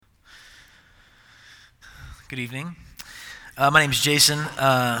Good evening. My name is Jason.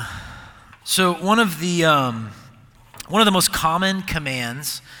 So one of the most common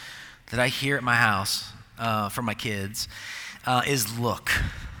commands that I hear at my house from my kids is look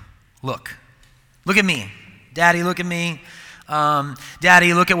at me, Daddy. Look at me,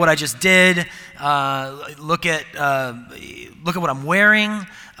 Daddy. Look at what I just did. Look at what I'm wearing.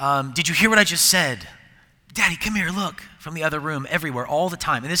 Did you hear what I just said? Daddy, come here. Look, from the other room, everywhere, all the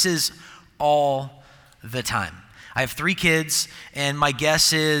time, and this is all the time. I have 3 kids, and my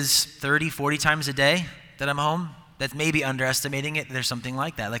guess is 30, 40 times a day that I'm home. That's maybe underestimating it. There's something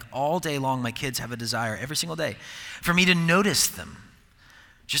like that. Like all day long, my kids have a desire every single day for me to notice them,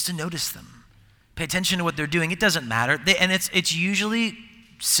 just to notice them. Pay attention to what they're doing. It doesn't matter. And it's usually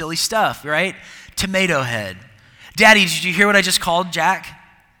silly stuff, right? Tomato head. Daddy, did you hear what I just called Jack?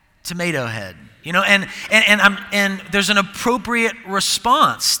 Tomato head. You know, and there's an appropriate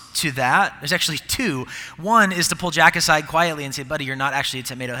response to that. There's actually 2. One is to pull Jack aside quietly and say, buddy, you're not actually a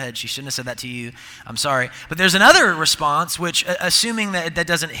tomato head. She shouldn't have said that to you. I'm sorry. But there's another response, which, assuming that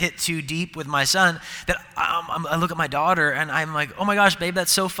doesn't hit too deep with my son, that I look at my daughter and I'm like, oh my gosh, babe,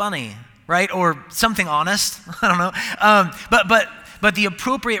 that's so funny, right? Or something honest. I don't know. But the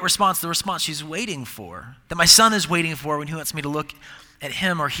appropriate response, the response she's waiting for, that my son is waiting for when he wants me to look at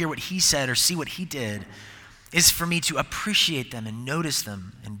him or hear what he said or see what he did, is for me to appreciate them and notice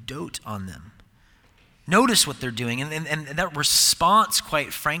them and dote on them. Notice what they're doing. And that response,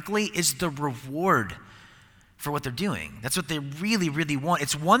 quite frankly, is the reward for what they're doing. That's what they really, really want.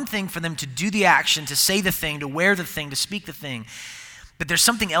 It's one thing for them to do the action, to say the thing, to wear the thing, to speak the thing. But there's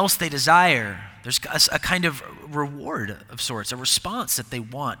something else they desire. There's a kind of reward of sorts, a response that they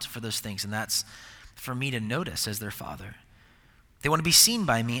want for those things. And that's for me to notice as their father. They want to be seen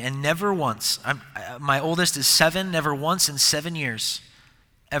by me, and never once, my oldest is 7, never once in 7 years,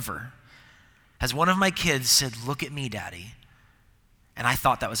 ever, has one of my kids said, look at me, Daddy. And I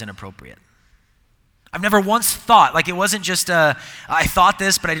thought that was inappropriate. I've never once thought, like it wasn't just I thought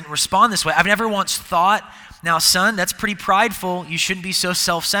this, but I didn't respond this way. I've never once thought, now son, that's pretty prideful. You shouldn't be so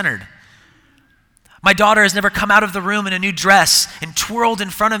self-centered. My daughter has never come out of the room in a new dress and twirled in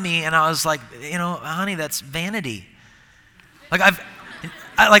front of me, and I was like, honey, that's vanity. Like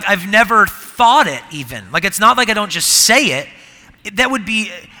I've never thought it even. Like it's not like I don't just say it. That would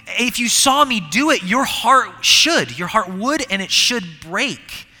be, if you saw me do it, your heart would and it should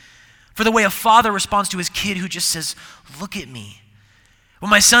break for the way a father responds to his kid who just says, look at me. When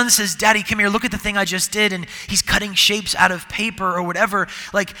my son says, Daddy, come here, look at the thing I just did, and he's cutting shapes out of paper or whatever,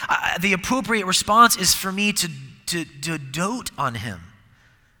 like the appropriate response is for me to dote on him.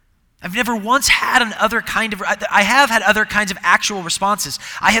 I've never once had I have had other kinds of actual responses.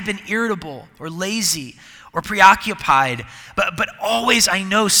 I have been irritable or lazy or preoccupied, but always I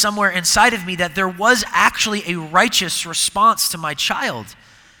know somewhere inside of me that there was actually a righteous response to my child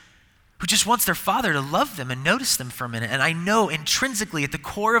who just wants their father to love them and notice them for a minute. And I know intrinsically at the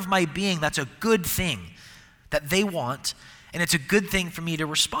core of my being that's a good thing that they want, and it's a good thing for me to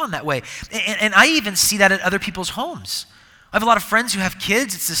respond that way. And I even see that at other people's homes. I have a lot of friends who have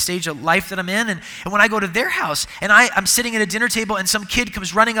kids. It's the stage of life that I'm in. And when I go to their house and I'm sitting at a dinner table and some kid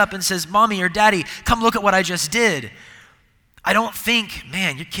comes running up and says, Mommy or Daddy, come look at what I just did. I don't think,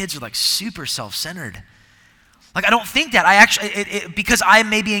 man, your kids are like super self-centered. Like I don't think that. I actually, because I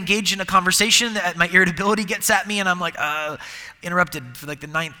may be engaged in a conversation that my irritability gets at me and I'm like, interrupted for like the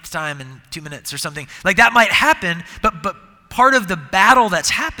 9th time in 2 minutes or something. Like that might happen, but part of the battle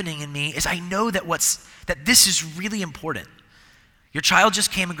that's happening in me is I know that this is really important. Your child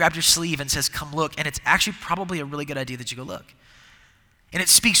just came and grabbed your sleeve and says, come look. And it's actually probably a really good idea that you go look. And it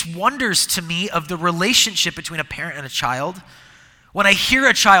speaks wonders to me of the relationship between a parent and a child when I hear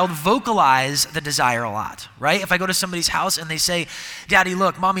a child vocalize the desire a lot, right? If I go to somebody's house and they say, Daddy,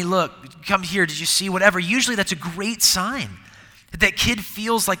 look, Mommy, look, come here, did you see whatever? Usually that's a great sign. That kid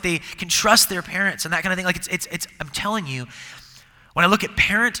feels like they can trust their parents and that kind of thing. Like it's I'm telling you, when I look at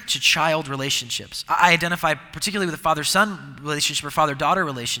parent-to-child relationships, I identify particularly with a father-son relationship or father-daughter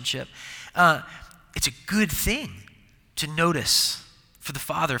relationship. It's a good thing to notice for the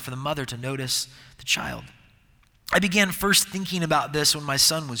father, for the mother to notice the child. I began first thinking about this when my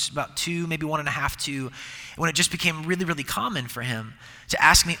son was about 2, maybe 1.5, 2, when it just became really, really common for him to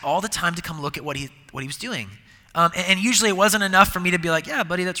ask me all the time to come look at what he was doing. And usually it wasn't enough for me to be like, yeah,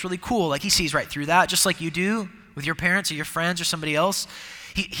 buddy, that's really cool. Like he sees right through that, just like you do with your parents or your friends or somebody else.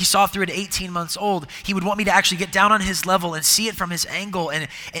 He saw through it at 18 months old. He would want me to actually get down on his level and see it from his angle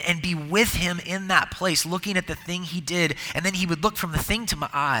and be with him in that place, looking at the thing he did. And then he would look from the thing to my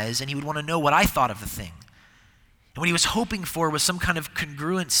eyes and he would want to know what I thought of the thing. And what he was hoping for was some kind of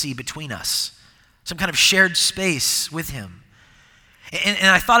congruency between us. some kind of shared space with him. And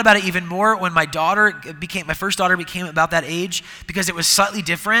I thought about it even more when my first daughter became about that age, because it was slightly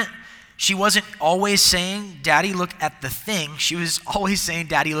different. She wasn't always saying, Daddy, look at the thing. She was always saying,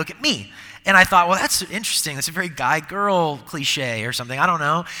 Daddy, look at me. And I thought, well, that's interesting. That's a very guy-girl cliche or something. I don't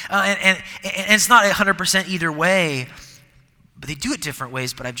know. And it's not 100% either way, but they do it different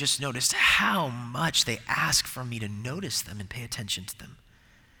ways. But I've just noticed how much they ask for me to notice them and pay attention to them.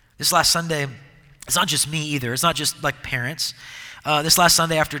 This last Sunday, it's not just me either. It's not just like parents. This last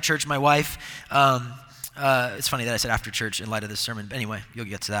Sunday after church, my wife, it's funny that I said after church in light of this sermon, but anyway, you'll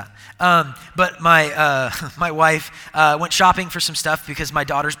get to that. But my wife went shopping for some stuff because my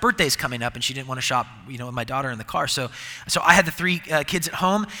daughter's birthday's coming up, and she didn't want to shop, with my daughter in the car. So I had the three kids at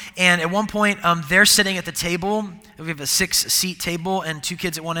home, and at one point, they're sitting at the table. We have a 6-seat table and 2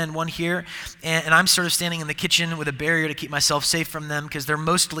 kids at one end, one here, and I'm sort of standing in the kitchen with a barrier to keep myself safe from them because they're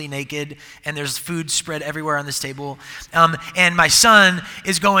mostly naked, and there's food spread everywhere on this table. And my son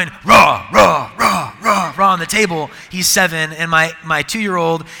is going, rah, rah, rah, rah, rah on the table. He's 7, and my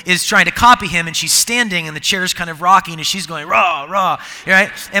 2-year-old is trying to copy him, and she's standing, and the chair's kind of rocking, and she's going, rah, rah,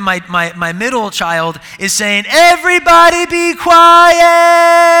 right? And my middle child is saying, everybody be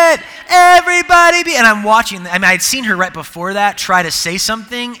quiet, everybody be, and I'm watching. I'd seen her right before that try to say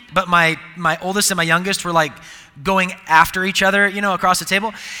something, but my oldest and my youngest were like going after each other, across the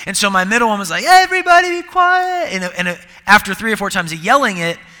table. And so my middle one was like, everybody be quiet. And after 3 or 4 times of yelling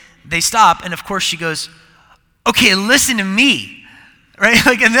it, they stop. And of course she goes, okay, listen to me, right?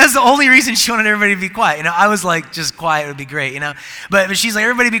 And that's the only reason she wanted everybody to be quiet. I was like, just quiet would be great, But she's like,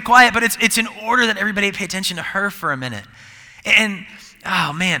 everybody be quiet. But it's in order that everybody pay attention to her for a minute. And,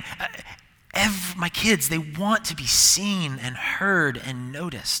 oh man, my kids, they want to be seen and heard and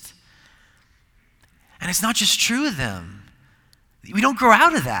noticed. And it's not just true of them. We don't grow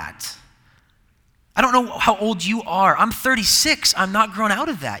out of that. I don't know how old you are. I'm 36. I'm not grown out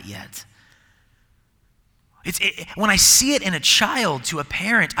of that yet. When I see it in a child to a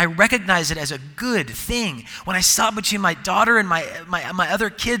parent, I recognize it as a good thing. When I saw it between my daughter and my other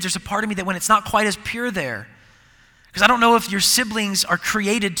kids, there's a part of me that when it's not quite as pure there. Because I don't know if your siblings are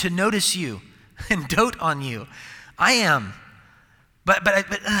created to notice you and dote on you. I am.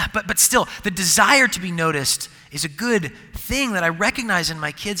 But still, the desire to be noticed is a good thing that I recognize in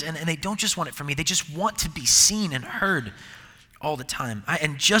my kids, and they don't just want it from me. They just want to be seen and heard all the time.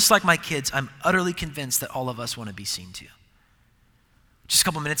 And just like my kids, I'm utterly convinced that all of us want to be seen too. Just a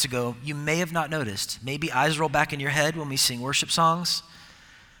couple minutes ago, you may have not noticed. Maybe eyes roll back in your head when we sing worship songs.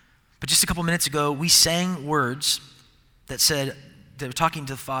 But just a couple minutes ago, we sang words that said, they were talking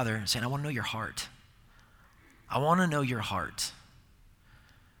to the Father, saying, I want to know your heart. I want to know your heart.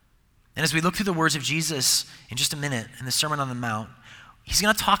 And as we look through the words of Jesus in just a minute in the Sermon on the Mount, he's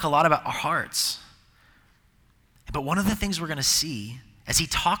going to talk a lot about our hearts. But one of the things we're going to see as he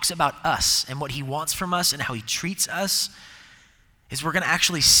talks about us and what he wants from us and how he treats us is we're going to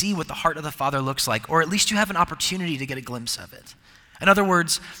actually see what the heart of the Father looks like, or at least you have an opportunity to get a glimpse of it. In other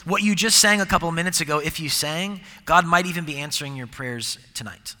words, what you just sang a couple of minutes ago, if you sang, God might even be answering your prayers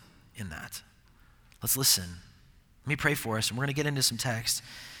tonight in that. Let's listen. Let me pray for us, and we're going to get into some text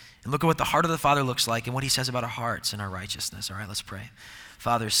and look at what the heart of the Father looks like and what he says about our hearts and our righteousness. All right, let's pray.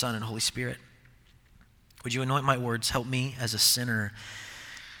 Father, Son, and Holy Spirit, would you anoint my words, help me as a sinner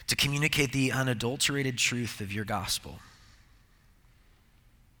to communicate the unadulterated truth of your gospel.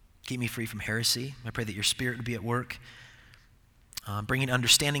 Keep me free from heresy. I pray that your Spirit would be at work, bringing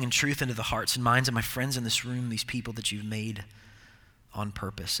understanding and truth into the hearts and minds of my friends in this room, these people that you've made on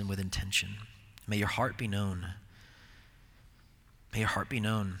purpose and with intention. May your heart be known. May your heart be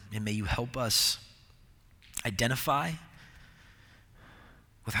known, and may you help us identify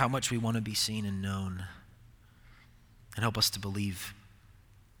with how much we want to be seen and known, and help us to believe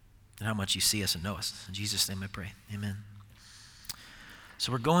in how much you see us and know us. In Jesus' name I pray, amen.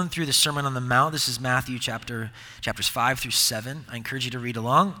 So we're going through the Sermon on the Mount. This is Matthew chapters 5 through 7. I encourage you to read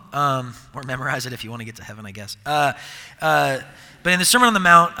along, or memorize it if you want to get to heaven, I guess. But in the Sermon on the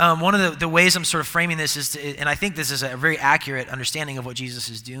Mount, one of the ways I'm sort of framing this is, and I think this is a very accurate understanding of what Jesus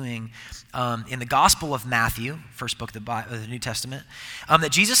is doing in the Gospel of Matthew, first book of the New Testament,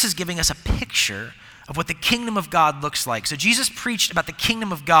 that Jesus is giving us a picture of what the kingdom of God looks like. So Jesus preached about the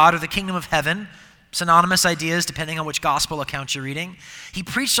kingdom of God or the kingdom of heaven, synonymous ideas depending on which gospel account you're reading. He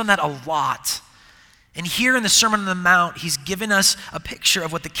preached on that a lot. And here in the Sermon on the Mount, he's given us a picture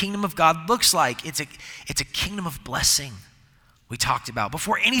of what the kingdom of God looks like. It's a kingdom of blessing. We talked about.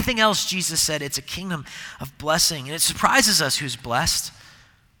 Before anything else, Jesus said it's a kingdom of blessing. And it surprises us who's blessed.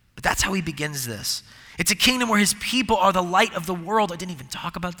 But that's how he begins this. It's a kingdom where his people are the light of the world. I didn't even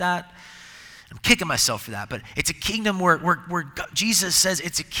talk about that. I'm kicking myself for that, but it's a kingdom where Jesus says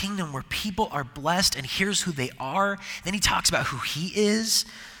it's a kingdom where people are blessed, and here's who they are. Then he talks about who he is.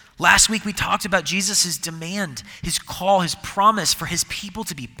 Last week we talked about Jesus' demand, his call, his promise for his people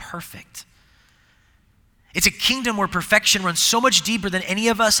to be perfect. It's a kingdom where perfection runs so much deeper than any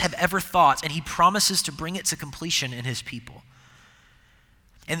of us have ever thought, and he promises to bring it to completion in his people.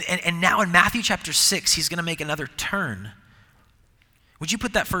 And now in Matthew chapter 6, he's going to make another turn. Would you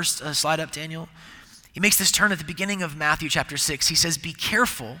put that first slide up, Daniel? He makes this turn at the beginning of Matthew chapter 6. He says, be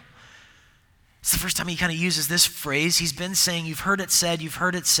careful. It's the first time he kind of uses this phrase. He's been saying, you've heard it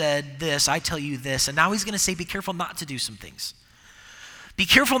said this, I tell you this. And now he's going to say, be careful not to do some things. Be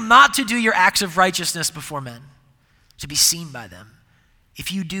careful not to do your acts of righteousness before men, to be seen by them.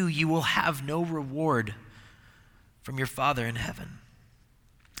 If you do, you will have no reward from your Father in heaven.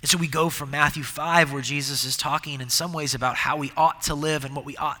 And so we go from Matthew 5, where Jesus is talking in some ways about how we ought to live and what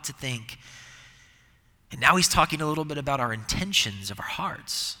we ought to think. And now he's talking a little bit about our intentions of our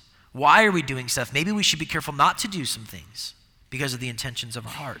hearts. Why are we doing stuff? Maybe we should be careful not to do some things because of the intentions of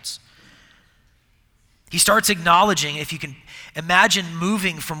our hearts. He starts acknowledging, if you can imagine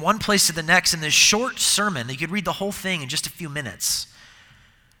moving from one place to the next in this short sermon, you could read the whole thing in just a few minutes.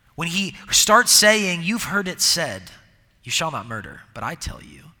 When he starts saying, you've heard it said, you shall not murder, but I tell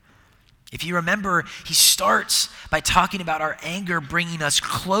you. If you remember, he starts by talking about our anger bringing us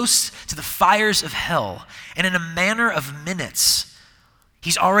close to the fires of hell. And in a matter of minutes,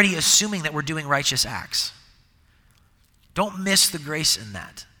 he's already assuming that we're doing righteous acts. Don't miss the grace in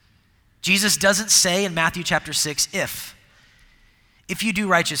that. Jesus doesn't say in Matthew chapter 6, if you do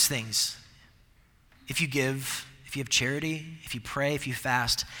righteous things, if you give, if you have charity, if you pray, if you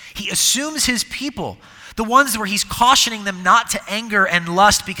fast, he assumes his people, the ones where he's cautioning them not to anger and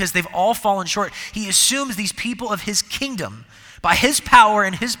lust because they've all fallen short. He assumes these people of his kingdom, by his power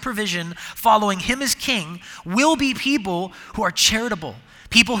and his provision, following him as king, will be people who are charitable,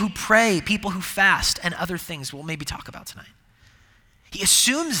 people who pray, people who fast, and other things we'll maybe talk about tonight. He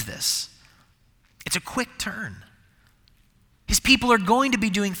assumes this. It's a quick turn. His people are going to be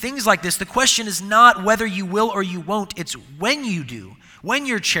doing things like this. The question is not whether you will or you won't. It's when you do, when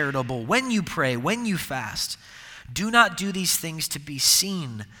you're charitable, when you pray, when you fast. Do not do these things to be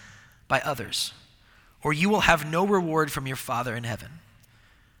seen by others, or you will have no reward from your Father in heaven.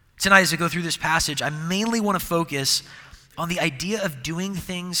 Tonight, as I go through this passage, I mainly want to focus on the idea of doing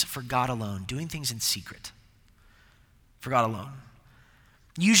things for God alone, doing things in secret for God alone.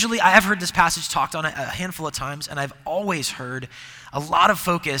 Usually, I have heard this passage talked on a handful of times, and I've always heard a lot of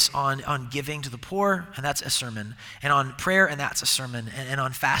focus on giving to the poor, and that's a sermon, and on prayer, and that's a sermon, and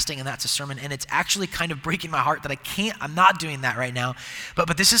on fasting, and that's a sermon, and it's actually kind of breaking my heart that I'm not doing that right now,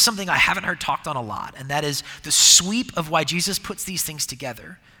 but this is something I haven't heard talked on a lot, and that is the sweep of why Jesus puts these things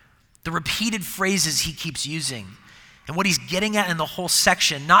together, the repeated phrases he keeps using, and what he's getting at in the whole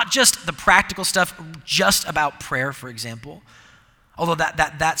section, not just the practical stuff, just about prayer, for example. Although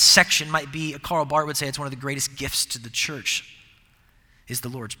that section might be, Karl Barth would say it's one of the greatest gifts to the church, is the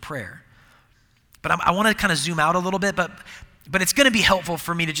Lord's Prayer. But I want to kind of zoom out a little bit, but it's going to be helpful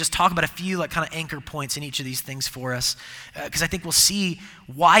for me to just talk about a few like kind of anchor points in each of these things for us, because I think we'll see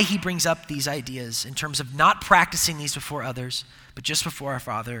why he brings up these ideas in terms of not practicing these before others, but just before our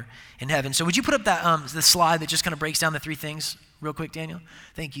Father in heaven. So would you put up that the slide that just kind of breaks down the three things real quick, Daniel?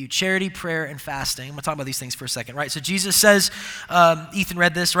 Thank you. Charity, prayer, and fasting. I'm going to talk about these things for a second, right? So Jesus says, Ethan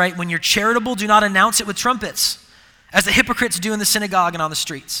read this, right? When you're charitable, do not announce it with trumpets, as the hypocrites do in the synagogue and on the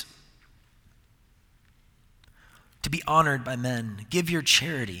streets, to be honored by men. Give your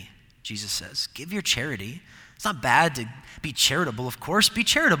charity, Jesus says. Give your charity. It's not bad to be charitable, of course. Be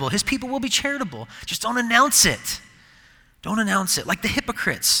charitable. His people will be charitable. Just don't announce it. Don't announce it. Like the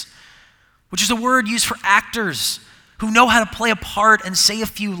hypocrites, which is a word used for actors who know how to play a part and say a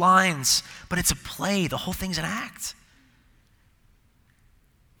few lines, but it's a play. The whole thing's an act.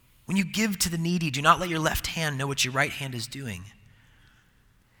 When you give to the needy, do not let your left hand know what your right hand is doing.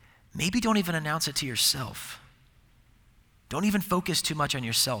 Maybe don't even announce it to yourself. Don't even focus too much on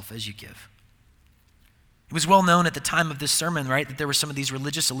yourself as you give. It was well known at the time of this sermon, right, that there were some of these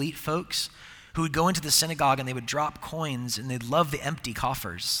religious elite folks who would go into the synagogue and they would drop coins, and they'd love the empty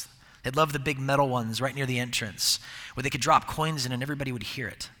coffers. They'd love the big metal ones right near the entrance where they could drop coins in and everybody would hear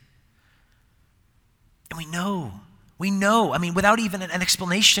it. And we know, I mean, without even an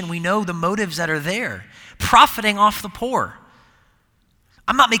explanation, we know the motives that are there. Profiting off the poor.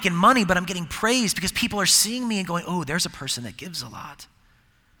 I'm not making money, but I'm getting praise because people are seeing me and going, oh, there's a person that gives a lot.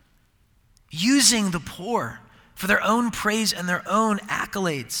 Using the poor for their own praise and their own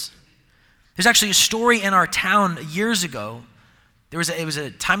accolades. There's actually a story in our town years ago It was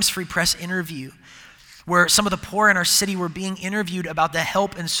a Times Free Press interview where some of the poor in our city were being interviewed about the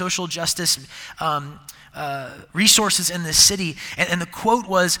help and social justice resources in this city. And the quote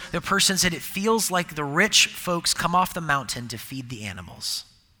was, the person said, "It feels like the rich folks come off the mountain to feed the animals."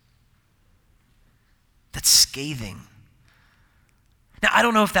 That's scathing. Now, I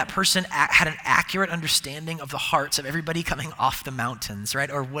don't know if that person had an accurate understanding of the hearts of everybody coming off the mountains, right,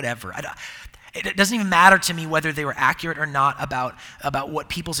 or whatever. It doesn't even matter to me whether they were accurate or not about what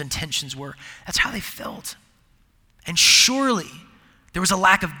people's intentions were. That's how they felt. And surely there was a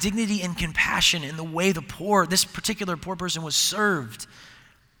lack of dignity and compassion in the way this particular poor person was served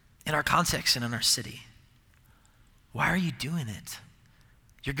in our context and in our city. Why are you doing it?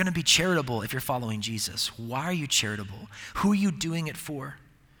 You're going to be charitable if you're following Jesus. Why are you charitable? Who are you doing it for?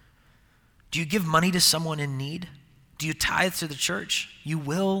 Do you give money to someone in need? Do you tithe to the church? You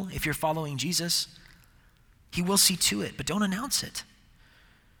will if you're following Jesus. He will see to it, but don't announce it.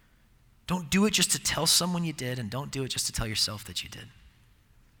 Don't do it just to tell someone you did, and don't do it just to tell yourself that you did.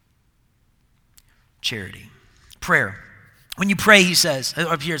 Charity. Prayer. When you pray, he says,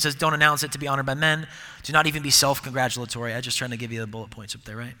 up here it says, don't announce it to be honored by men. Do not even be self-congratulatory. I'm just trying to give you the bullet points up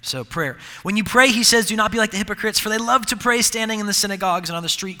there, right? So prayer. When you pray, he says, do not be like the hypocrites, for they love to pray standing in the synagogues and on the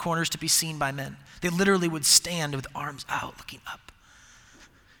street corners to be seen by men. They literally would stand with arms out, looking up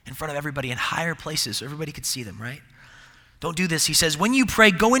in front of everybody in higher places so everybody could see them, right? Don't do this. He says, when you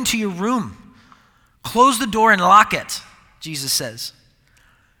pray, go into your room, close the door and lock it, Jesus says,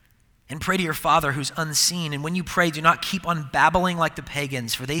 and pray to your Father who's unseen. And when you pray, do not keep on babbling like the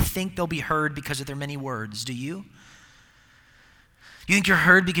pagans, for they think they'll be heard because of their many words. Do you? You think you're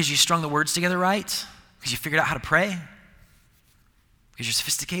heard because you strung the words together right? Because you figured out how to pray? Because you're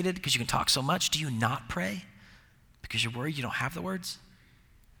sophisticated? Because you can talk so much? Do you not pray? Because you're worried you don't have the words?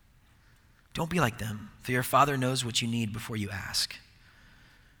 Don't be like them, for your Father knows what you need before you ask.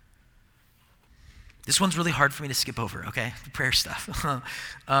 This one's really hard for me to skip over, okay? The prayer stuff.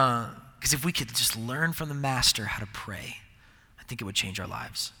 Because if we could just learn from the Master how to pray, I think it would change our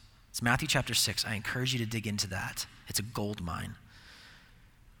lives. It's Matthew chapter 6. I encourage you to dig into that. It's a gold mine.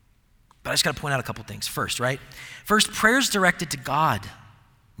 But I just got to point out a couple things. First, prayer is directed to God,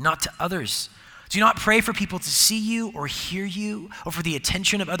 not to others. Do not pray for people to see you or hear you or for the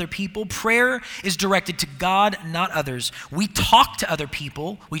attention of other people. Prayer is directed to God, not others. We talk to other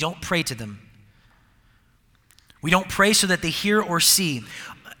people. We don't pray to them. We don't pray so that they hear or see.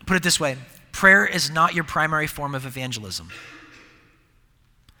 Put it this way, prayer is not your primary form of evangelism.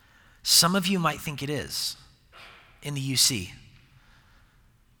 Some of you might think it is in the UC.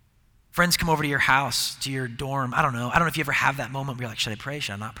 Friends come over to your house, to your dorm. I don't know if you ever have that moment where you're like, should I pray?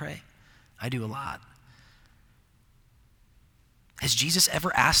 Should I not pray? I do a lot. Has Jesus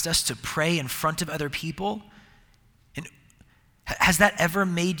ever asked us to pray in front of other people? And has that ever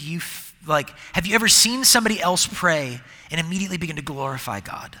made you have you ever seen somebody else pray and immediately begin to glorify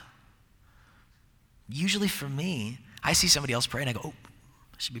God? Usually for me, I see somebody else pray and I go, oh,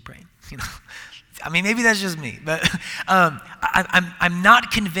 I should be praying. I mean, maybe that's just me, but I'm not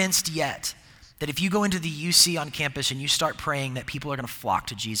convinced yet that if you go into the UC on campus and you start praying that people are going to flock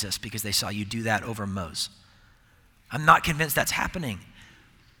to Jesus because they saw you do that over Moe's. I'm not convinced that's happening.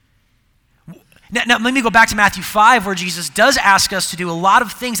 Now, let me go back to Matthew 5 where Jesus does ask us to do a lot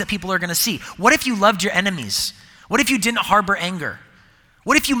of things that people are going to see. What if you loved your enemies? What if you didn't harbor anger?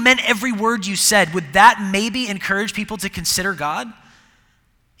 What if you meant every word you said? Would that maybe encourage people to consider God?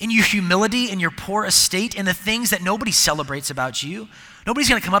 In your humility, in your poor estate, in the things that nobody celebrates about you. Nobody's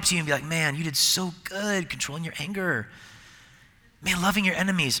going to come up to you and be like, man, you did so good controlling your anger. Man, loving your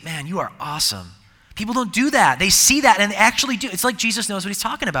enemies. Man, you are awesome. People don't do that. They see that and they actually do. It's like Jesus knows what he's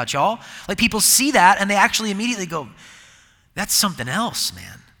talking about, y'all. Like people see that and they actually immediately go, that's something else,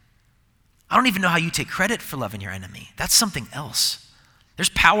 man. I don't even know how you take credit for loving your enemy. That's something else. There's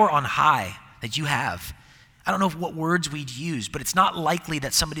power on high that you have. I don't know what words we'd use, but it's not likely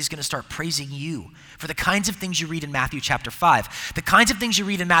that somebody's going to start praising you for the kinds of things you read in Matthew chapter 5. The kinds of things you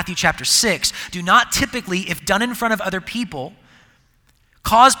read in Matthew chapter 6 do not typically, if done in front of other people,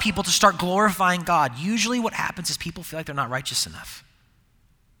 cause people to start glorifying God. Usually what happens is people feel like they're not righteous enough.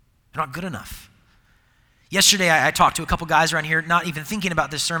 They're not good enough. Yesterday, I talked to a couple guys around here, not even thinking about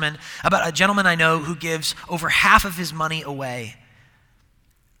this sermon, about a gentleman I know who gives over half of his money away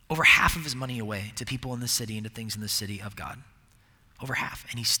to people in the city and to things in the city of God. Over half.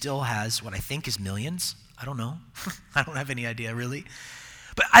 And he still has what I think is millions. I don't know. I don't have any idea really.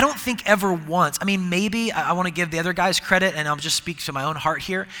 But I don't think ever once, I mean, maybe I want to give the other guys credit, and I'll just speak to my own heart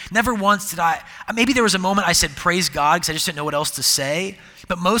here. Never once did maybe there was a moment I said, praise God, because I just didn't know what else to say.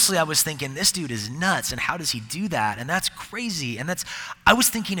 But mostly I was thinking, this dude is nuts, and how does he do that? And that's crazy. And I was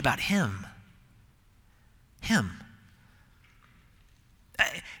thinking about him. Him.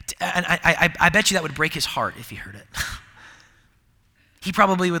 And I bet you that would break his heart if he heard it. He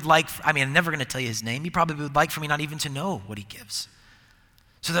probably would I'm never going to tell you his name. He probably would like for me not even to know what he gives,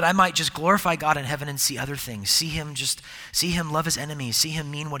 so that I might just glorify God in heaven and see other things. See him love his enemies. See him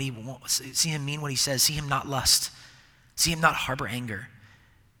mean what he wants. See him mean what he says. See him not lust. See him not harbor anger.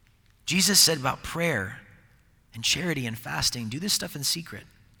 Jesus said about prayer and charity and fasting, do this stuff in secret.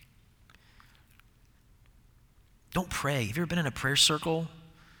 Don't pray. Have you ever been in a prayer circle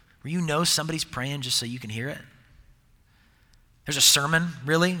where you know somebody's praying just so you can hear it? There's a sermon,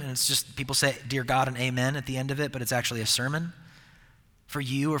 really, and it's just people say, dear God and amen at the end of it, but it's actually a sermon for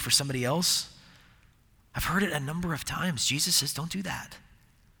you or for somebody else. I've heard it a number of times. Jesus says, don't do that.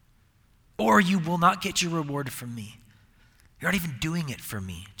 Or you will not get your reward from me. You're not even doing it for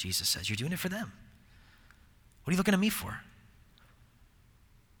me, Jesus says. You're doing it for them. What are you looking at me for?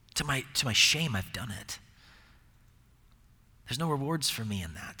 To my shame, I've done it. There's no rewards for me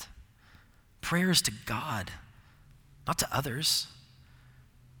in that. Prayer is to God, not to others.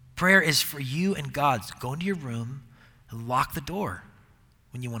 Prayer is for you and God. Go into your room and lock the door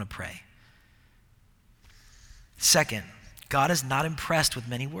when you want to pray. Second, God is not impressed with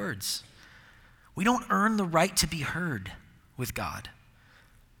many words. We don't earn the right to be heard with God.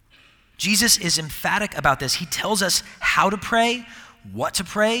 Jesus is emphatic about this. He tells us how to pray, what to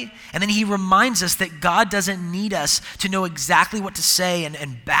pray, and then he reminds us that God doesn't need us to know exactly what to say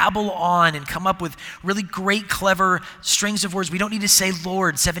and babble on and come up with really great, clever strings of words. We don't need to say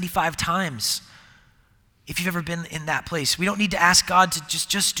Lord 75 times. If you've ever been in that place, we don't need to ask God to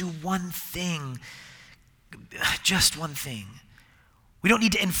just do one thing, just one thing. We don't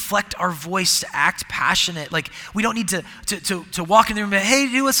need to inflect our voice to act passionate. Like, we don't need to walk in the room and, hey,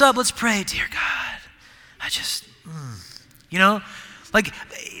 dude, what's up? Let's pray. Dear God,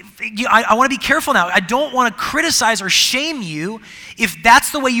 I want to be careful now. I don't want to criticize or shame you if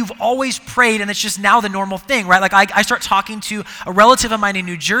that's the way you've always prayed and it's just now the normal thing, right? Like, I start talking to a relative of mine in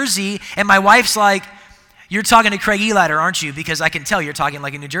New Jersey, and my wife's like, you're talking to Craig Elider, aren't you? Because I can tell you're talking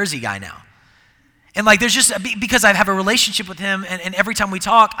like a New Jersey guy now. And like, there's just, because I have a relationship with him, and every time we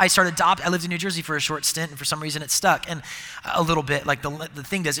talk, I lived in New Jersey for a short stint, and for some reason it stuck, and a little bit, like the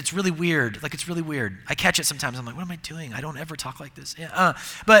thing does, it's really weird, like it's really weird. I catch it sometimes, I'm like, what am I doing? I don't ever talk like this. Yeah,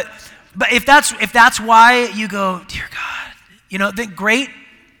 but if that's why you go, dear God, then great,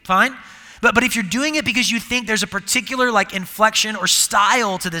 fine. But if you're doing it because you think there's a particular like inflection or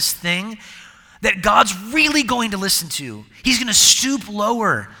style to this thing that God's really going to listen to, he's going to stoop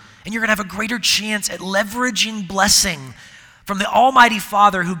lower, and you're going to have a greater chance at leveraging blessing from the Almighty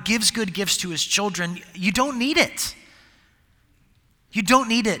Father who gives good gifts to his children. You don't need it. You don't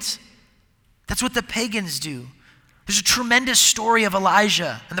need it. That's what the pagans do. There's a tremendous story of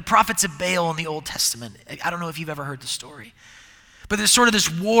Elijah and the prophets of Baal in the Old Testament. I don't know if you've ever heard the story. But there's sort of this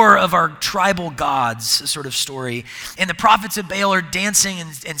war of our tribal gods sort of story. And the prophets of Baal are dancing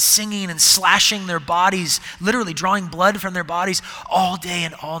and singing and slashing their bodies, literally drawing blood from their bodies all day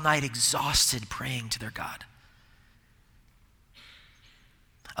and all night, exhausted, praying to their God.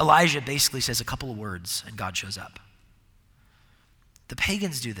 Elijah basically says a couple of words and God shows up. The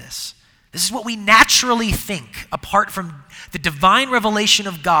pagans do this. This is what we naturally think, apart from the divine revelation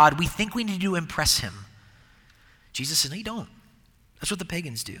of God, we think we need to impress him. Jesus says, no, you don't. That's what the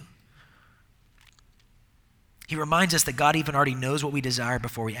pagans do. He reminds us that God even already knows what we desire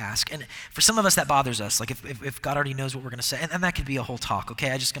before we ask. And for some of us, that bothers us. Like if God already knows what we're going to say, and that could be a whole talk, okay?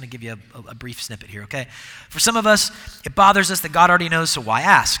 I'm just going to give you a brief snippet here, okay? For some of us, it bothers us that God already knows, so why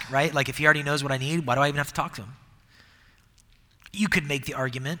ask, right? Like if he already knows what I need, why do I even have to talk to him? You could make the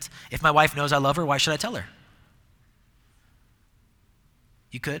argument, if my wife knows I love her, why should I tell her?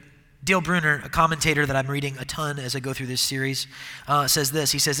 You could. Dale Bruner, a commentator that I'm reading a ton as I go through this series, says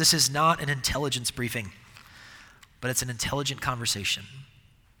this. He says, this is not an intelligence briefing, but it's an intelligent conversation.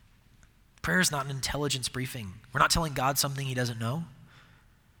 Prayer is not an intelligence briefing. We're not telling God something he doesn't know.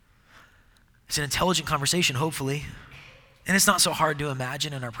 It's an intelligent conversation, hopefully. And it's not so hard to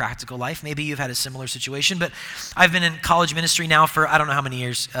imagine in our practical life. Maybe you've had a similar situation, but I've been in college ministry now for I don't know how many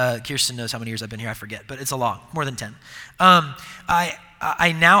years. Kirsten knows how many years I've been here, I forget, but it's a lot, more than 10.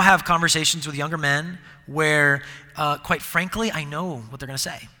 I now have conversations with younger men where, quite frankly, I know what they're going to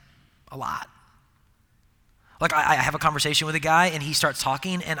say. A lot. Like I have a conversation with a guy and he starts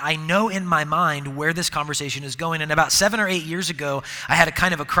talking and I know in my mind where this conversation is going. And about 7 or 8 years ago, I had a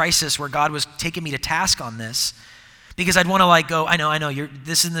kind of a crisis where God was taking me to task on this because I'd want to like go, I know, you're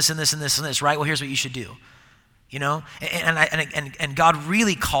this and this and this and this and this, right? Well, here's what you should do. You know, and God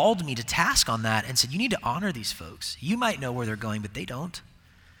really called me to task on that and said, you need to honor these folks. You might know where they're going, but they don't.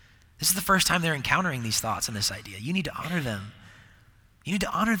 This is the first time they're encountering these thoughts and this idea. You need to honor them. You need to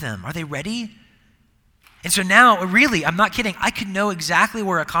honor them. Are they ready? And so now, really, I'm not kidding. I could know exactly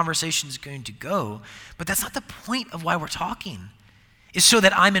where a conversation is going to go, but that's not the point of why we're talking. It's so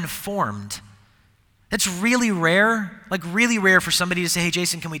that I'm informed. That's really rare, like really rare for somebody to say, hey,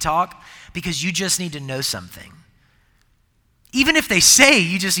 Jason, can we talk? Because you just need to know something. Even if they say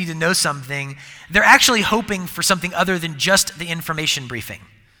you just need to know something, they're actually hoping for something other than just the information briefing.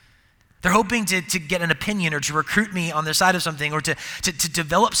 They're hoping to get an opinion or to recruit me on their side of something or to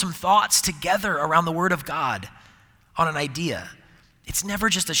develop some thoughts together around the Word of God on an idea. It's never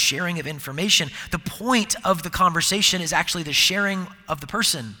just a sharing of information. The point of the conversation is actually the sharing of the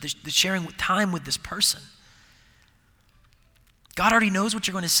person, the sharing time with this person. God already knows what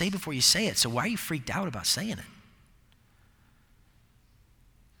you're going to say before you say it, so why are you freaked out about saying it?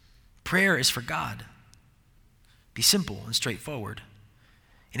 Prayer is for God. Be simple and straightforward.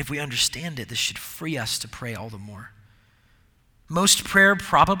 And if we understand it, this should free us to pray all the more. Most prayer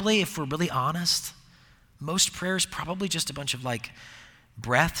probably, if we're really honest, most prayer is probably just a bunch of like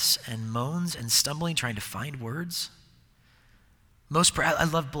breaths and moans and stumbling, trying to find words. Most prayer, I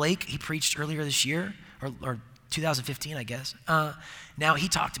love Blake. He preached earlier this year, or 2015, I guess. Now he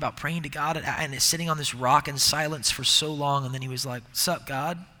talked about praying to God and sitting on this rock in silence for so long, and then he was like, "What's up,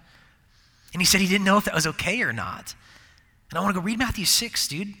 God?" And he said he didn't know if that was okay or not. And I want to go read Matthew 6,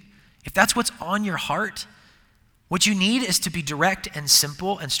 dude. If that's what's on your heart, what you need is to be direct and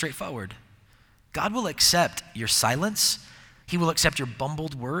simple and straightforward. God will accept your silence. He will accept your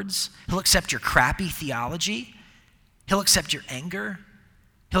bumbled words. He'll accept your crappy theology. He'll accept your anger.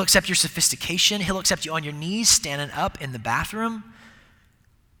 He'll accept your sophistication. He'll accept you on your knees, standing up in the bathroom.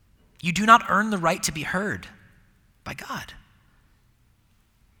 You do not earn the right to be heard by God.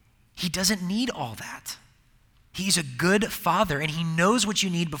 He doesn't need all that. He's a good father, and he knows what you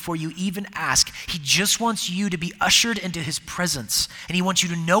need before you even ask. He just wants you to be ushered into his presence, and he wants you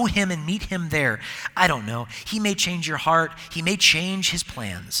to know him and meet him there. I don't know. He may change your heart. He may change his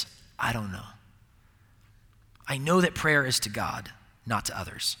plans. I don't know. I know that prayer is to God, not to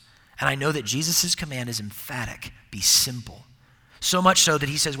others. And I know that Jesus' command is emphatic. Be simple. So much so that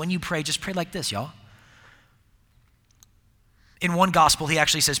he says, when you pray, just pray like this, y'all. In one gospel, he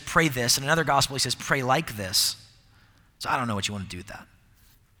actually says, pray this. In another gospel, he says, pray like this. So I don't know what you want to do with that.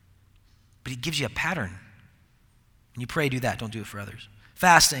 But he gives you a pattern. When you pray, do that. Don't do it for others.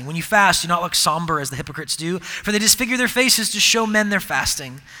 Fasting. When you fast, do not look somber as the hypocrites do, for they disfigure their faces to show men they're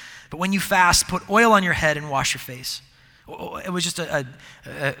fasting. But when you fast, put oil on your head and wash your face. It was just a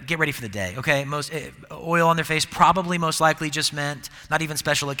get ready for the day, okay? Oil on their face probably most likely just meant not even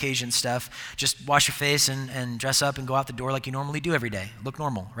special occasion stuff. Just wash your face and dress up and go out the door like you normally do every day. Look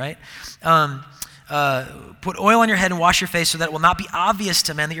normal, right? Put oil on your head and wash your face so that it will not be obvious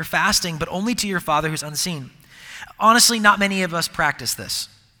to men that you're fasting, but only to your Father who's unseen. Honestly, not many of us practice this.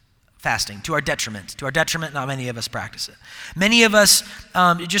 Fasting, to our detriment. To our detriment, not many of us practice it. Many of us,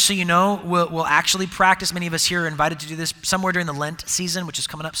 just so you know, will actually practice. Many of us here are invited to do this somewhere during the Lent season, which is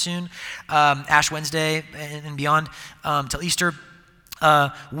coming up soon, Ash Wednesday and beyond, till Easter.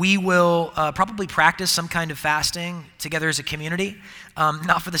 We will probably practice some kind of fasting together as a community,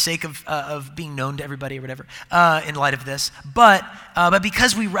 not for the sake of being known to everybody or whatever, in light of this, but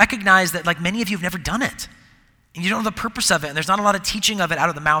because we recognize that like many of you have never done it. And you don't know the purpose of it, and there's not a lot of teaching of it out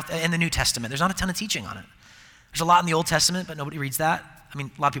of the mouth in the New Testament. There's not a ton of teaching on it. There's a lot in the Old Testament, but nobody reads that. I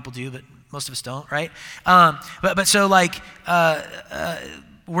mean, a lot of people do, but most of us don't, right? But so like,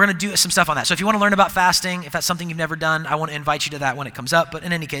 we're going to do some stuff on that. So if you want to learn about fasting, if that's something you've never done, I want to invite you to that when it comes up. But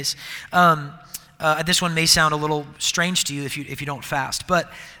in any case, this one may sound a little strange to you if you don't fast. But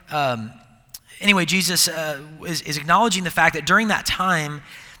anyway, Jesus is acknowledging the fact that during that time,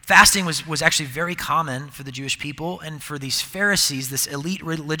 fasting was actually very common for the Jewish people, and for these Pharisees, this elite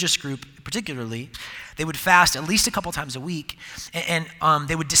religious group particularly, they would fast at least a couple times a week, and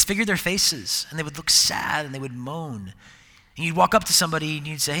they would disfigure their faces, and they would look sad, and they would moan. And you'd walk up to somebody, and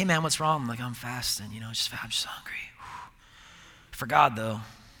you'd say, "Hey man, what's wrong?" I'm like, "I'm fasting, I'm just hungry." For God though,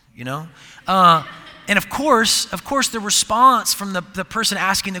 And of course, the response from the person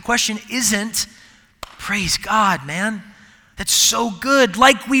asking the question isn't, "Praise God, man. That's so good,"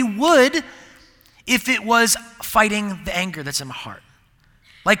 like we would if it was fighting the anger that's in my heart.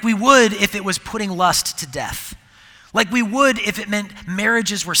 Like we would if it was putting lust to death. Like we would if it meant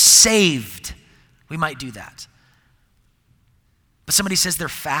marriages were saved. We might do that. But somebody says they're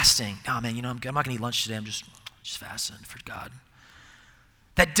fasting. Oh man, I'm not going to eat lunch today. I'm just fasting for God.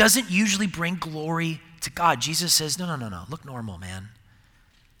 That doesn't usually bring glory to God. Jesus says, no. Look normal, man.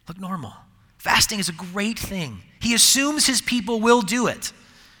 Look normal. Fasting is a great thing. He assumes his people will do it.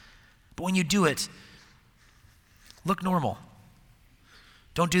 But when you do it, look normal.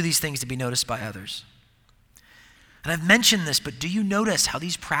 Don't do these things to be noticed by others. And I've mentioned this, but do you notice how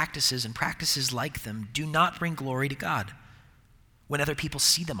these practices and practices like them do not bring glory to God when other people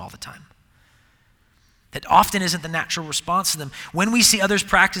see them all the time? That often isn't the natural response to them. When we see others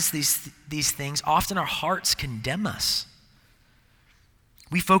practice these things, often our hearts condemn us.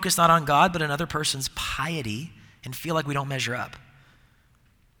 We focus not on God, but on another person's piety and feel like we don't measure up.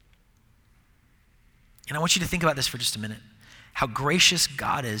 And I want you to think about this for just a minute. How gracious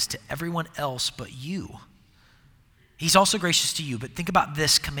God is to everyone else but you. He's also gracious to you, but think about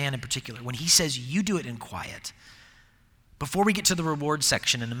this command in particular. When he says you do it in quiet, before we get to the reward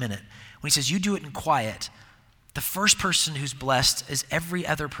section in a minute, when he says you do it in quiet, the first person who's blessed is every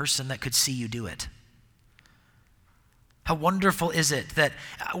other person that could see you do it. How wonderful is it that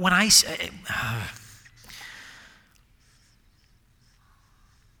when I say,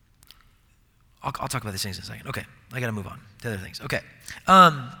 I'll talk about these things in a second. Okay, I got to move on to other things. Okay.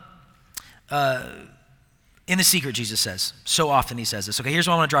 In the secret, Jesus says, so often he says this. Okay, here's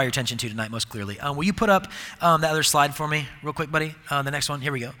what I want to draw your attention to tonight most clearly. Will you put up the other slide for me real quick, buddy? The next one,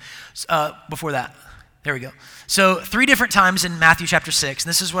 here we go. Before that, there we go. So 3 different times in Matthew chapter 6, and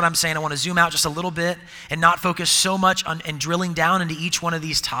this is what I'm saying. I want to zoom out just a little bit and not focus so much on and drilling down into each one of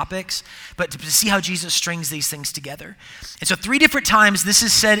these topics, but to see how Jesus strings these things together. And so 3 different times this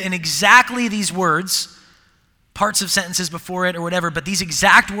is said in exactly these words, parts of sentences before it or whatever, but these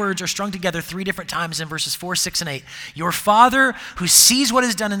exact words are strung together 3 different times in verses 4, 6, and 8. Your Father who sees what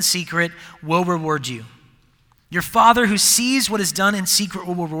is done in secret will reward you. Your Father who sees what is done in secret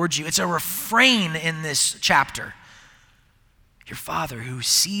will reward you. It's a refrain in this chapter. Your Father who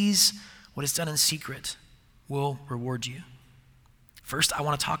sees what is done in secret will reward you. First, I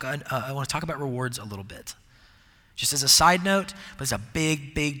want to talk about rewards a little bit. Just as a side note, but it's a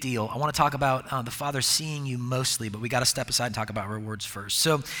big, big deal. I want to talk about the Father seeing you mostly, but we got to step aside and talk about rewards first.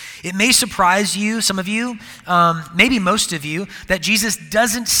 So it may surprise you, some of you, maybe most of you, that Jesus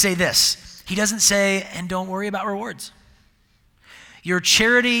doesn't say this. He doesn't say, and don't worry about rewards. Your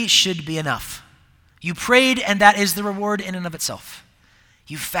charity should be enough. You prayed, and that is the reward in and of itself.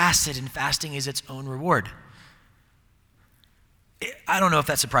 You fasted, and fasting is its own reward. I don't know if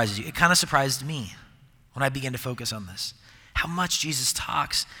that surprises you. It kind of surprised me when I began to focus on this. How much Jesus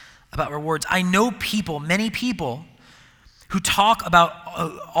talks about rewards. I know people, many people, who talk about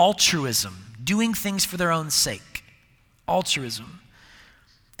altruism, doing things for their own sake. Altruism.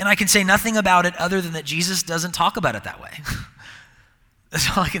 And I can say nothing about it other than that Jesus doesn't talk about it that way.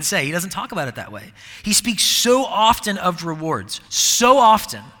 That's all I can say. He doesn't talk about it that way. He speaks so often of rewards, so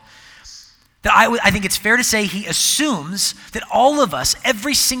often, that I think it's fair to say he assumes that all of us,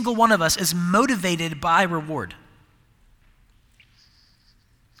 every single one of us, is motivated by reward.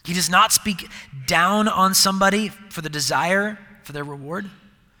 He does not speak down on somebody for the desire for their reward.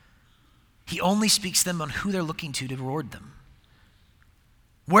 He only speaks to them on who they're looking to reward them.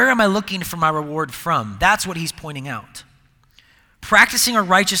 Where am I looking for my reward from? That's what he's pointing out. Practicing our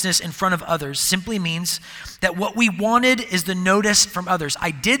righteousness in front of others simply means that what we wanted is the notice from others.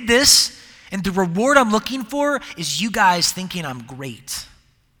 I did this, and the reward I'm looking for is you guys thinking I'm great.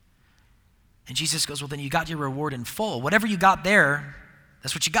 And Jesus goes, well, then you got your reward in full. Whatever you got there,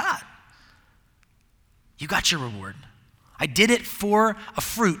 that's what you got. You got your reward. I did it for a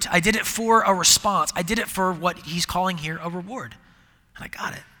fruit. I did it for a response. I did it for what he's calling here a reward. And I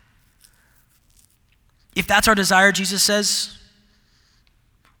got it. If that's our desire, Jesus says,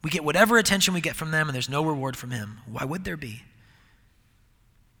 we get whatever attention we get from them and there's no reward from him. Why would there be?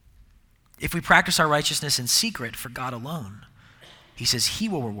 If we practice our righteousness in secret for God alone, he says he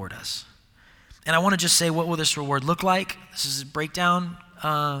will reward us. And I want to just say, what will this reward look like? This is a breakdown.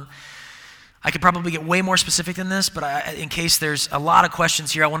 I could probably get way more specific than this, but in case there's a lot of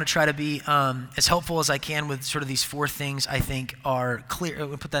questions here, I want to try to be as helpful as I can with sort of these 4 things I think are clear.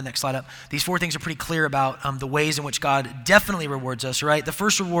 We'll put that next slide up. These 4 things are pretty clear about the ways in which God definitely rewards us, right? The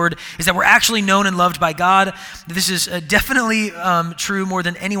first reward is that we're actually known and loved by God. This is definitely true more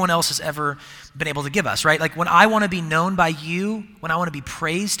than anyone else has ever been able to give us, right? Like when I want to be known by you, when I want to be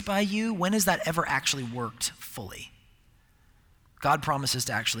praised by you, when has that ever actually worked fully? God promises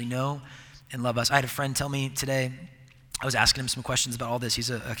to actually know and love us. I had a friend tell me today, I was asking him some questions about all this.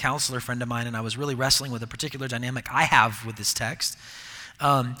 He's a counselor friend of mine, and I was really wrestling with a particular dynamic I have with this text.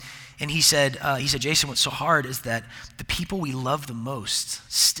 And he said, Jason, what's so hard is that the people we love the most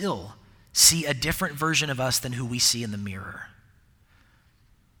still see a different version of us than who we see in the mirror.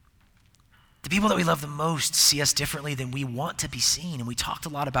 The people that we love the most see us differently than we want to be seen. And we talked a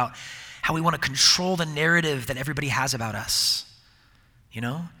lot about how we want to control the narrative that everybody has about us. You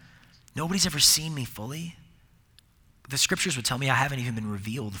know, nobody's ever seen me fully. The scriptures would tell me I haven't even been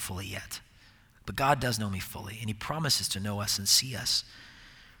revealed fully yet. But God does know me fully, and he promises to know us and see us.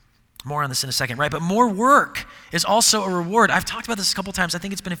 More on this in a second, right? But more work is also a reward. I've talked about this a couple times. I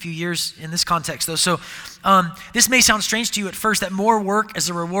think it's been a few years in this context, though. So this may sound strange to you at first, that more work is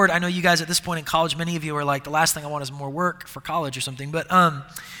a reward. I know you guys at this point in college, many of you are like, the last thing I want is more work for college or something. But I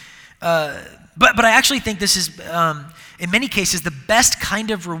actually think this is, in many cases, the best kind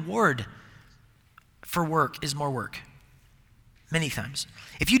of reward for work is more work. Many times.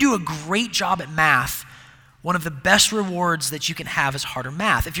 If you do a great job at math, one of the best rewards that you can have is harder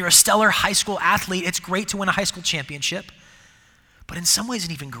math. If you're a stellar high school athlete, it's great to win a high school championship. But in some ways,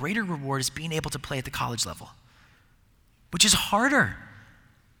 an even greater reward is being able to play at the college level, which is harder.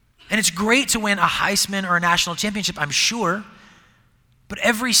 And it's great to win a Heisman or a national championship, I'm sure. But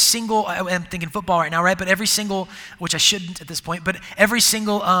every single, I'm thinking football right now, right? But every single, which I shouldn't at this point, but every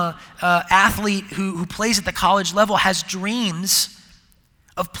single athlete who plays at the college level has dreams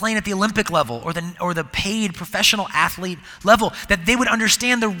of playing at the Olympic level or the paid professional athlete level, that they would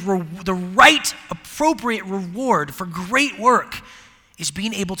understand the right, appropriate reward for great work is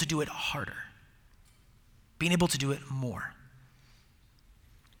being able to do it harder, being able to do it more.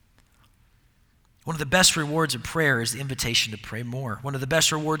 One of the best rewards of prayer is the invitation to pray more. One of the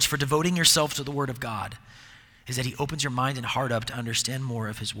best rewards for devoting yourself to the Word of God is that he opens your mind and heart up to understand more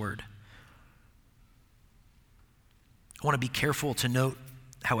of his Word. I want to be careful to note,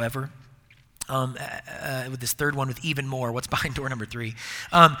 however, with this third one, with even more, what's behind door number 3,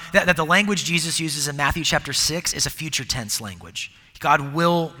 that the language Jesus uses in Matthew chapter 6 is a future tense language. God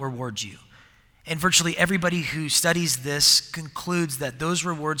will reward you. And virtually everybody who studies this concludes that those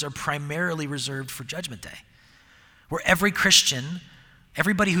rewards are primarily reserved for Judgment Day, where every Christian,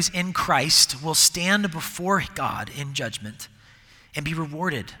 everybody who's in Christ, will stand before God in judgment and be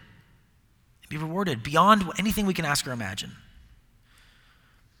rewarded. Be rewarded beyond anything we can ask or imagine.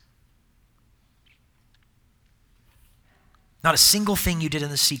 Not a single thing you did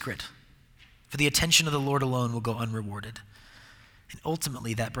in the secret for the attention of the Lord alone will go unrewarded. And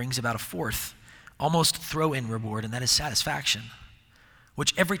ultimately, that brings about a fourth, almost throw-in reward, and that is satisfaction,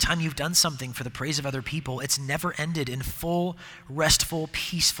 which every time you've done something for the praise of other people, it's never ended in full, restful,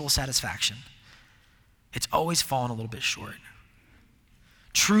 peaceful satisfaction. It's always fallen a little bit short.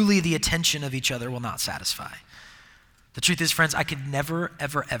 Truly, the attention of each other will not satisfy. The truth is, friends, I could never,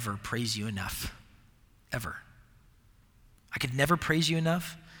 ever, ever praise you enough. Ever. I could never praise you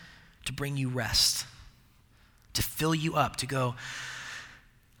enough to bring you rest, to fill you up, to go,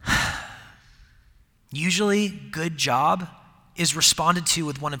 usually good job is responded to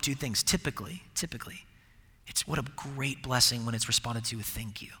with one of two things, typically. It's what a great blessing when it's responded to with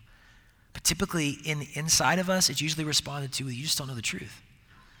thank you. But typically inside of us, it's usually responded to with you just don't know the truth.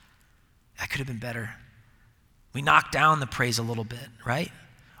 That could have been better. We knock down the praise a little bit, right?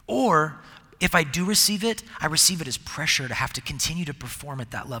 Or if I do receive it, I receive it as pressure to have to continue to perform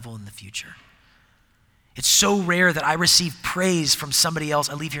at that level in the future. It's so rare that I receive praise from somebody else.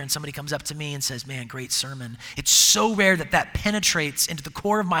 I leave here and somebody comes up to me and says, man, great sermon. It's so rare that that penetrates into the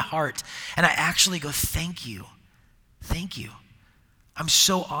core of my heart and I actually go, thank you. Thank you. I'm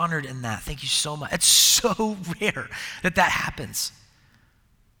so honored in that. Thank you so much. It's so rare that happens.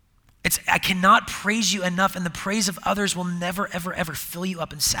 I cannot praise you enough, and the praise of others will never, ever, ever fill you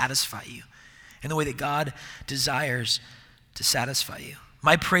up and satisfy you in the way that God desires to satisfy you.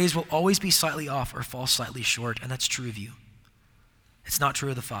 My praise will always be slightly off or fall slightly short, and that's true of you. It's not true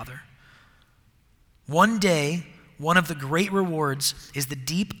of the Father. One day, one of the great rewards is the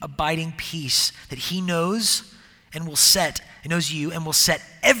deep, abiding peace that he knows and will set, he knows you, and will set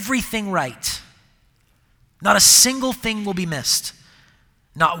everything right. Not a single thing will be missed.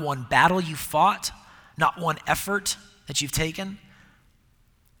 Not one battle you fought, not one effort that you've taken.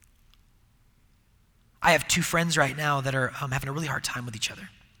 I have two friends right now that are having a really hard time with each other.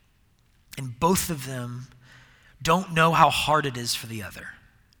 And both of them don't know how hard it is for the other.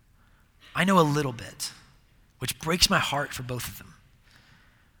 I know a little bit, which breaks my heart for both of them.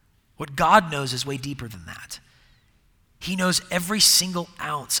 What God knows is way deeper than that. He knows every single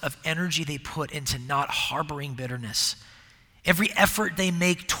ounce of energy they put into not harboring bitterness every effort they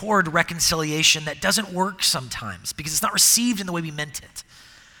make toward reconciliation that doesn't work sometimes because it's not received in the way we meant it.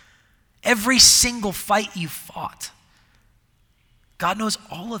 Every single fight you fought, God knows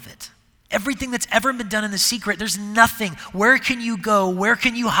all of it. Everything that's ever been done in the secret, there's nothing. Where can you go? Where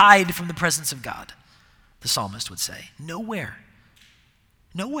can you hide from the presence of God? The psalmist would say, nowhere.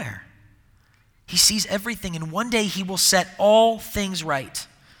 Nowhere. He sees everything, and one day he will set all things right.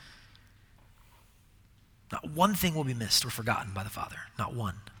 Not one thing will be missed or forgotten by the Father, not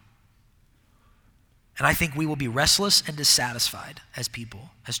one. And I think we will be restless and dissatisfied as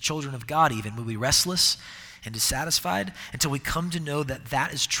people, as children of God even. We'll be restless and dissatisfied until we come to know that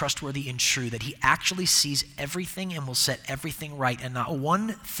that is trustworthy and true, that he actually sees everything and will set everything right, and not one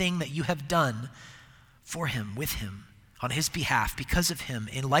thing that you have done for him, with him, on his behalf, because of him,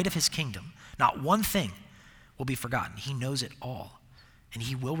 in light of his kingdom, not one thing will be forgotten. He knows it all, and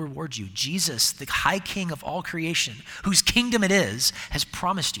he will reward you. Jesus, the high king of all creation, whose kingdom it is, has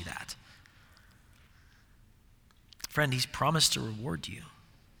promised you that. Friend, he's promised to reward you.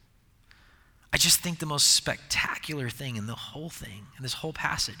 I just think the most spectacular thing in the whole thing, in this whole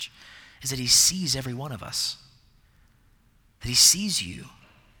passage, is that he sees every one of us. That he sees you.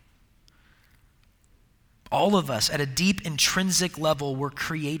 All of us, at a deep intrinsic level, were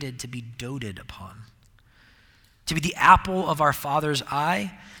created to be doted upon. To be the apple of our Father's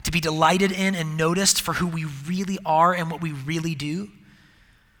eye. To be delighted in and noticed for who we really are and what we really do.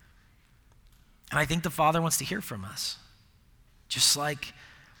 And I think the Father wants to hear from us. Just like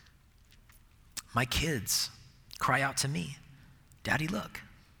my kids cry out to me, Daddy, look.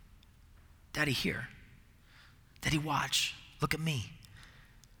 Daddy, hear. Daddy, watch. Look at me.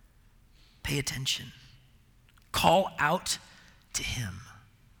 Pay attention. Call out to him.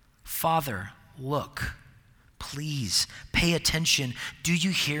 Father, look. Please pay attention. Do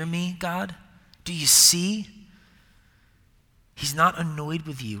you hear me, God? Do you see? He's not annoyed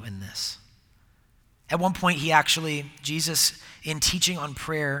with you in this. At one point, Jesus, in teaching on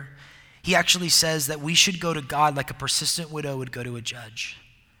prayer, he actually says that we should go to God like a persistent widow would go to a judge.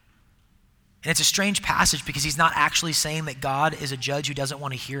 And it's a strange passage because he's not actually saying that God is a judge who doesn't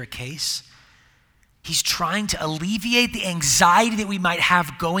want to hear a case. He's trying to alleviate the anxiety that we might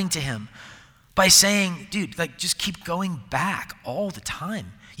have going to him by saying, dude, just keep going back all the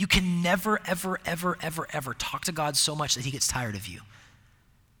time. You can never, ever, ever, ever, ever talk to God so much that he gets tired of you.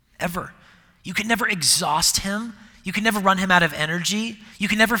 Ever. You can never exhaust him. You can never run him out of energy. You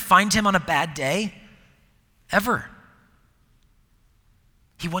can never find him on a bad day. Ever.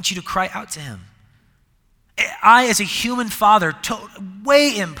 He wants you to cry out to him. I, as a human father,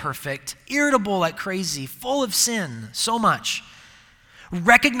 way imperfect, irritable like crazy, full of sin, so much,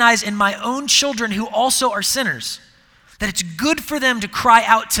 recognize in my own children who also are sinners that it's good for them to cry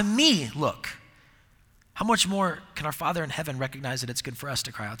out to me, look. How much more can our Father in heaven recognize that it's good for us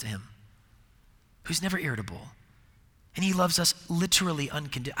to cry out to him, who's never irritable? And he loves us literally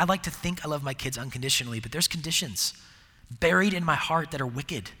unconditionally. I like to think I love my kids unconditionally, but there's conditions buried in my heart that are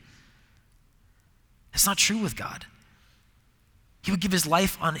wicked. It's not true with God. He gave his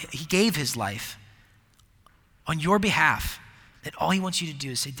life on your behalf, that all he wants you to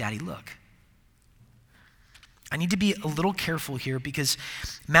do is say, Daddy, look. I need to be a little careful here because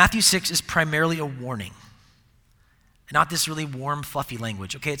Matthew 6 is primarily a warning. Not this really warm, fluffy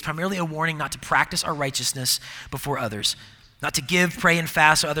language, okay? It's primarily a warning not to practice our righteousness before others, not to give, pray, and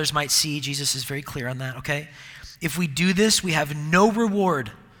fast so others might see. Jesus is very clear on that, okay? If we do this, we have no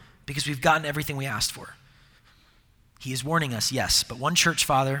reward because we've gotten everything we asked for. He is warning us, yes, but one church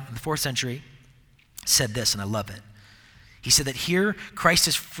father in the 4th century said this, and I love it. He said that here, Christ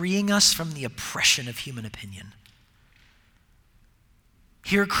is freeing us from the oppression of human opinion.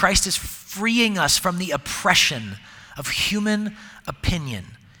 Here, Christ is freeing us from the oppression of human opinion.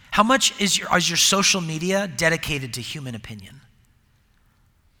 How much is your social media dedicated to human opinion?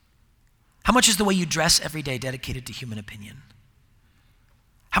 How much is the way you dress every day dedicated to human opinion?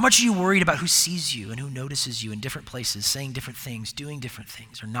 How much are you worried about who sees you and who notices you in different places, saying different things, doing different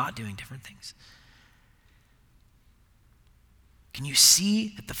things, or not doing different things? Can you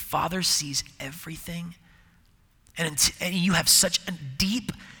see that the Father sees everything? And you have such a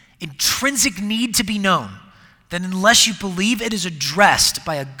deep, intrinsic need to be known that unless you believe it is addressed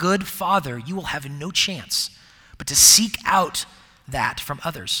by a good Father, you will have no chance but to seek out that from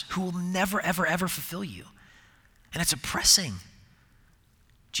others who will never, ever, ever fulfill you. And it's oppressing.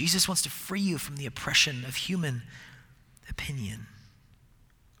 Jesus wants to free you from the oppression of human opinion.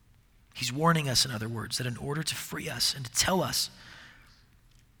 He's warning us, in other words, that in order to free us and to tell us,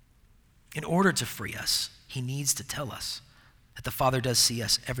 in order to free us, he needs to tell us that the Father does see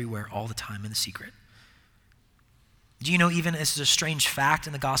us everywhere all the time in the secret. Do you know, even this is a strange fact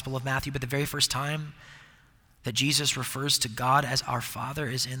in the Gospel of Matthew, but the very first time that Jesus refers to God as our Father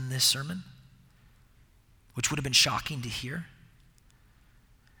is in this sermon, which would have been shocking to hear.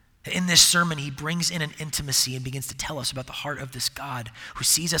 In this sermon, he brings in an intimacy and begins to tell us about the heart of this God who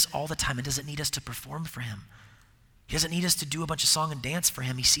sees us all the time and doesn't need us to perform for him. He doesn't need us to do a bunch of song and dance for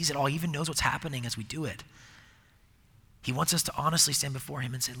him. He sees it all. He even knows what's happening as we do it. He wants us to honestly stand before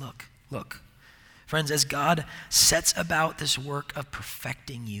him and say, look. Friends, as God sets about this work of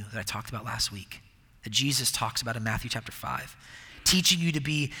perfecting you that I talked about last week, that Jesus talks about in Matthew chapter 5, teaching you to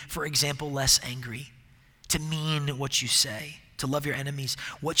be, for example, less angry, to mean what you say, to love your enemies,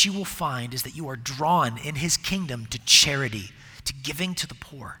 what you will find is that you are drawn in his kingdom to charity, to giving to the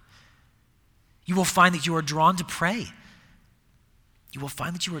poor. You will find that you are drawn to pray. You will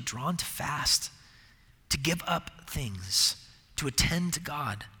find that you are drawn to fast, to give up things, to attend to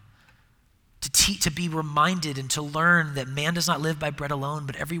God, to be reminded and to learn that man does not live by bread alone,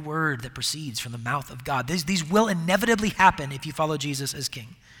 but every word that proceeds from the mouth of God. These will inevitably happen if you follow Jesus as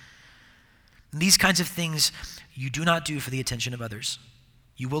king. And these kinds of things you do not do for the attention of others.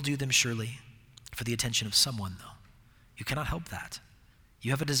 You will do them surely for the attention of someone, though. You cannot help that.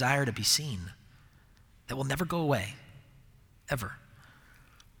 You have a desire to be seen that will never go away, ever.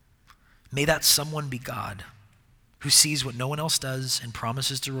 May that someone be God, who sees what no one else does and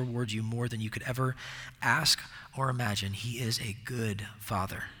promises to reward you more than you could ever ask or imagine. He is a good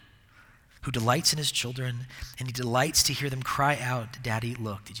Father who delights in his children, and he delights to hear them cry out, Daddy,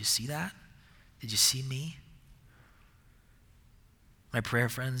 look. Did you see that? Did you see me? My prayer,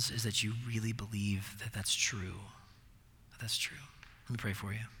 friends, is that you really believe that that's true. That's true. Let me pray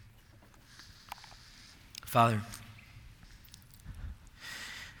for you. Father,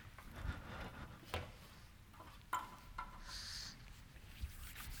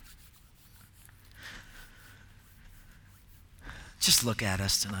 just look at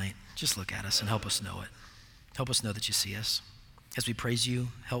us tonight. Just look at us and help us know it. Help us know that you see us. As we praise you,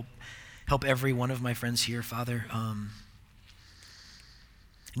 help every one of my friends here, Father,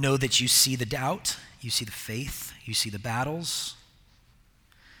 know that you see the doubt, you see the faith, you see the battles,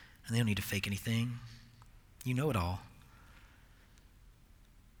 and they don't need to fake anything. You know it all.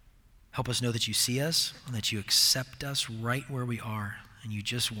 Help us know that you see us and that you accept us right where we are, and you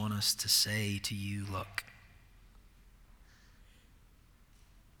just want us to say to you, look.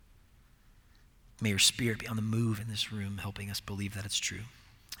 May your Spirit be on the move in this room, helping us believe that it's true.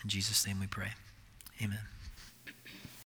 In Jesus' name we pray. Amen.